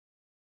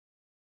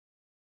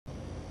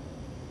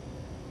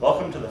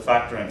welcome to the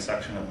factoring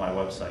section of my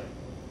website.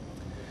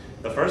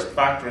 The first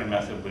factoring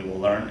method we will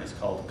learn is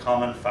called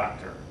common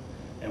factor,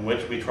 in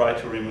which we try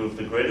to remove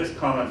the greatest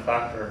common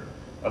factor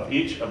of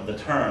each of the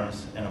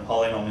terms in a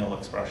polynomial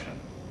expression.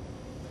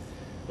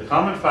 The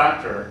common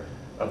factor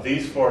of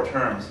these four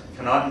terms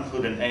cannot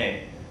include an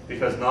a,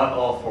 because not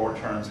all four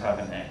terms have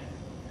an a.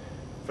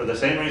 For the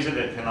same reason,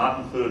 it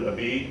cannot include a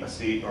b, a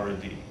c, or a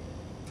d.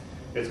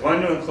 It's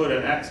going to include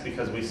an x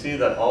because we see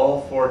that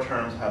all four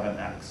terms have an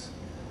x.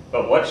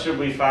 But what should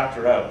we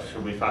factor out?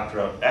 Should we factor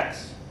out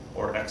x,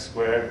 or x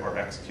squared, or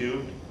x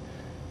cubed?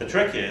 The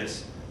trick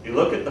is, you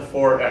look at the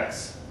four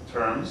x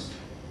terms,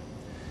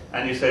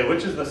 and you say,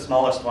 which is the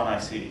smallest one I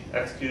see?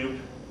 X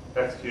cubed,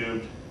 x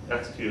cubed,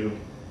 x cubed,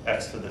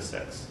 x to the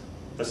sixth.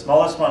 The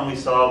smallest one we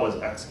saw was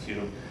x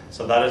cubed,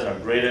 so that is our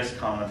greatest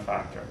common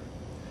factor.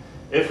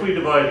 If we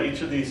divide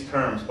each of these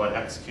terms by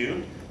x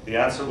cubed, the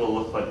answer will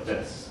look like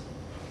this.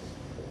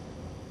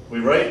 We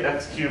write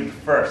x cubed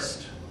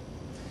first,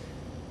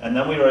 and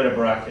then we write a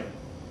bracket.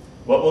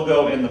 What will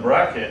go in the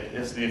bracket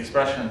is the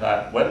expression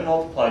that, when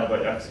multiplied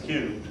by x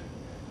cubed,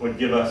 would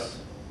give us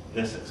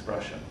this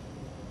expression.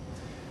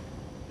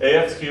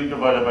 Ax cubed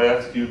divided by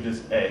x cubed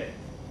is a.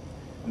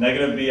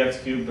 Negative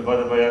bx cubed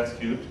divided by x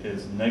cubed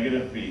is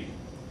negative b.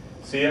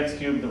 Cx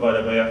cubed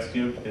divided by x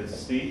cubed is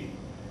c.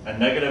 And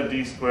negative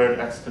d squared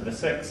x to the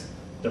sixth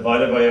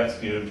divided by x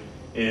cubed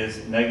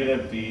is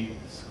negative b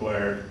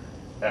squared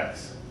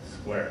x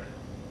squared.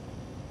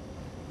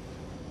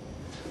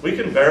 We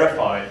can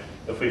verify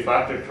if we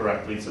factored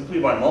correctly simply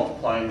by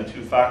multiplying the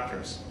two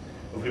factors.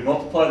 If we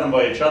multiply them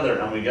by each other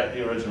and we get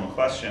the original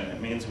question,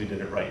 it means we did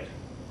it right.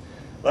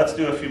 Let's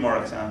do a few more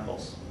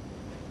examples.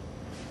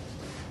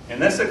 In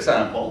this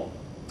example,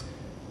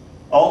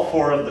 all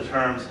four of the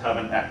terms have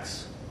an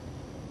x.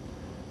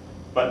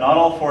 But not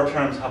all four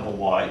terms have a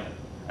y,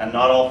 and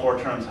not all four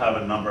terms have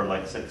a number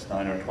like 6,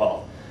 9, or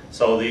 12.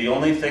 So the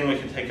only thing we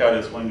can take out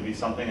is going to be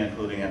something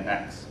including an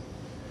x.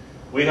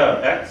 We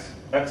have x,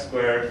 x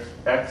squared,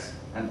 x,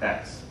 and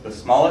x. The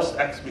smallest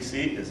x we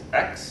see is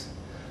x,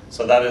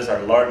 so that is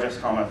our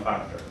largest common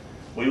factor.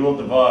 We will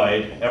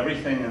divide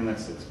everything in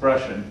this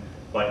expression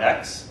by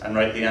x and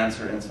write the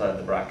answer inside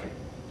the bracket.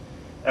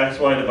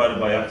 xy divided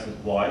by x is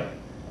y.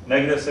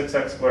 Negative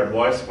 6x squared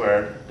y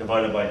squared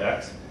divided by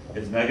x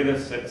is negative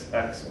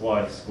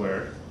 6xy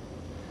squared.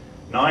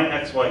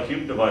 9xy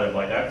cubed divided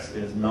by x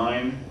is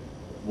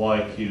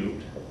 9y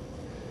cubed.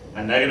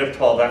 And negative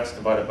 12x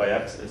divided by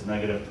x is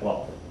negative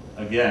 12.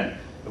 Again,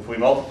 if we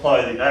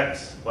multiply the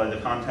x by the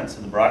contents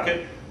of the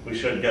bracket, we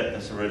should get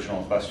this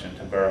original question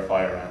to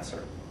verify our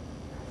answer.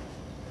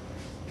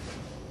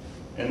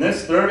 In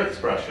this third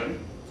expression,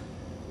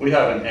 we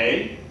have an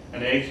a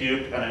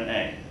cubed, and an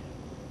a.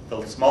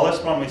 The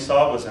smallest one we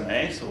saw was an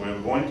a, so we're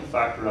going to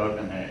factor out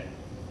an a.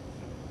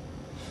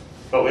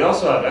 But we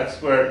also have x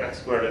squared,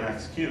 and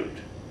x cubed.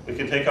 We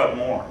can take out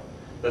more.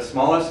 The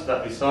smallest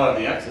that we saw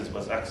in the x's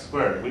was x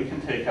squared. We can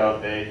take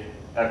out a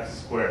x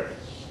squared.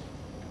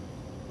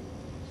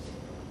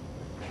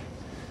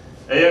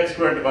 Ax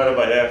squared divided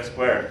by ax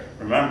squared,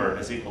 remember,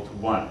 is equal to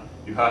 1.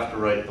 You have to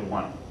write the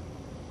 1.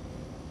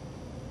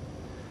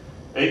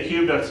 A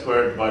cubed x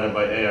squared divided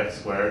by ax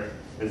squared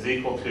is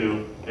equal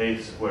to a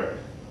squared.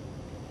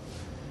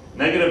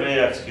 Negative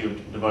ax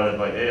cubed divided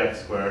by ax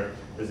squared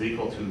is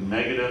equal to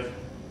negative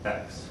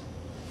x.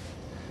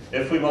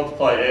 If we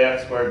multiply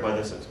ax squared by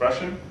this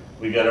expression,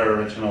 we get our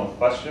original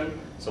question,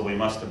 so we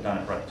must have done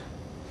it right.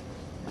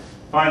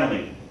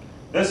 Finally,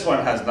 this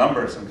one has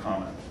numbers in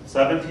common.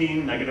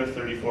 17, negative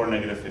 34,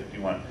 negative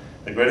 51.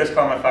 The greatest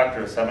common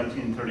factor of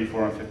 17,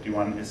 34, and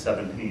 51 is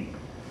 17.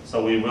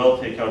 So we will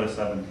take out a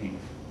 17.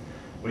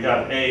 We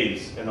have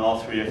a's in all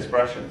three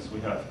expressions.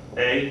 We have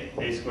a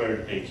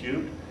squared, a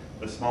cubed.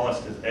 The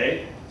smallest is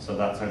a, so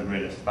that's our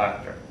greatest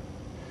factor.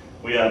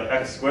 We have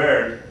x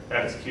squared,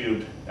 x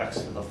cubed,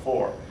 x to the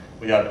 4.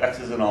 We have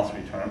x's in all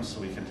three terms, so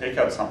we can take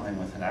out something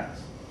with an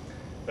x.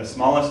 The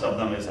smallest of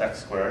them is x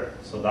squared,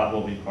 so that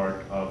will be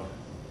part of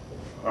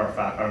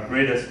our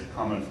greatest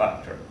common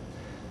factor.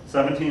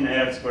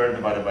 17ax squared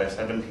divided by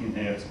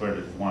 17ax squared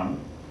is 1.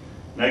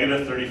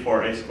 Negative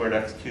 34a squared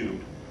x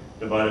cubed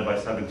divided by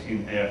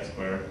 17ax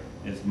squared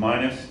is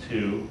minus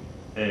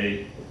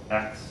 2ax.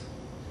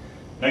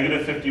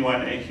 Negative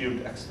 51a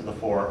cubed x to the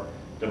 4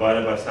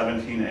 divided by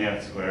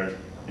 17ax squared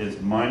is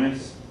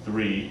minus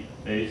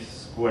 3a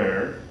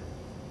squared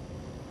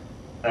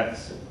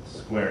x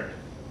squared.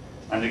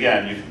 And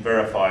again, you can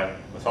verify,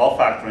 with all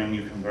factoring,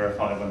 you can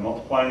verify by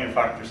multiplying your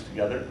factors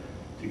together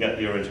to get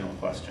the original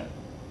question.